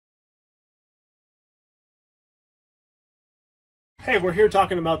Hey, we're here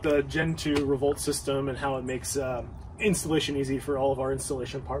talking about the Gen 2 RaVolt system and how it makes installation easy for all of our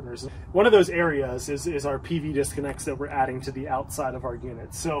installation partners. One of those areas is our PV disconnects that we're adding to the outside of our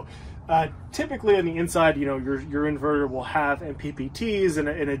unit. So typically on the inside, you know, your inverter will have MPPTs and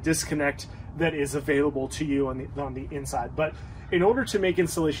a disconnect that is available to you on the inside. But in order to make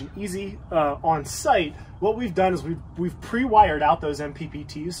installation easy on site, what we've done is we've pre-wired out those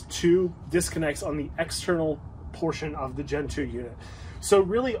MPPTs to disconnects on the external portion of the Gen 2 unit. So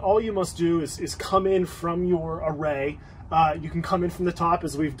really all you must do is come in from your array. You can come in from the top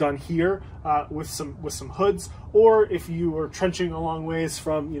as we've done here with some hoods, or if you are trenching a long ways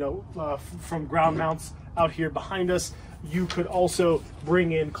from from ground mounts out here behind us, you could also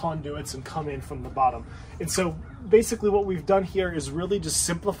bring in conduits and come in from the bottom. And so basically what we've done here is really just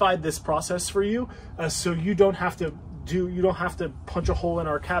simplified this process for you, so you don't have to punch a hole in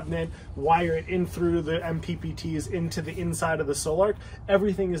our cabinet, wire it in through the MPPTs into the inside of the Solarc.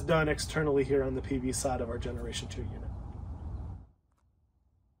 Everything is done externally here on the PV side of our Generation 2 unit.